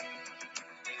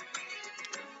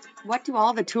What do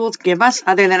all the tools give us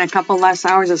other than a couple less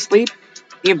hours of sleep?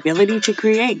 The ability to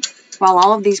create. While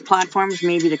all of these platforms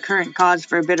may be the current cause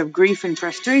for a bit of grief and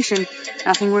frustration,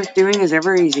 nothing worth doing is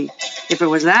ever easy. If it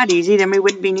was that easy, then we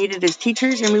wouldn't be needed as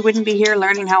teachers and we wouldn't be here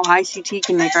learning how ICT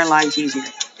can make our lives easier.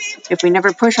 If we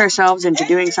never push ourselves into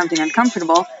doing something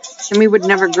uncomfortable, then we would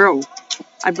never grow.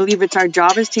 I believe it's our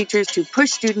job as teachers to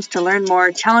push students to learn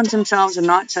more, challenge themselves, and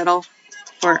not settle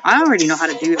for, I already know how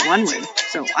to do it one way,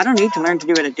 so I don't need to learn to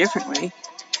do it a different way.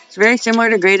 It's very similar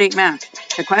to grade 8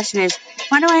 math. The question is,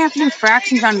 why do I have to do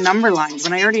fractions on number lines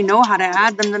when I already know how to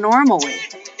add them the normal way?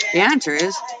 The answer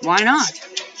is, why not?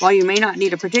 While you may not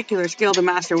need a particular skill to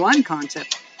master one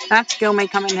concept, that skill may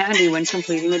come in handy when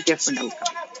completing a different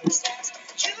outcome.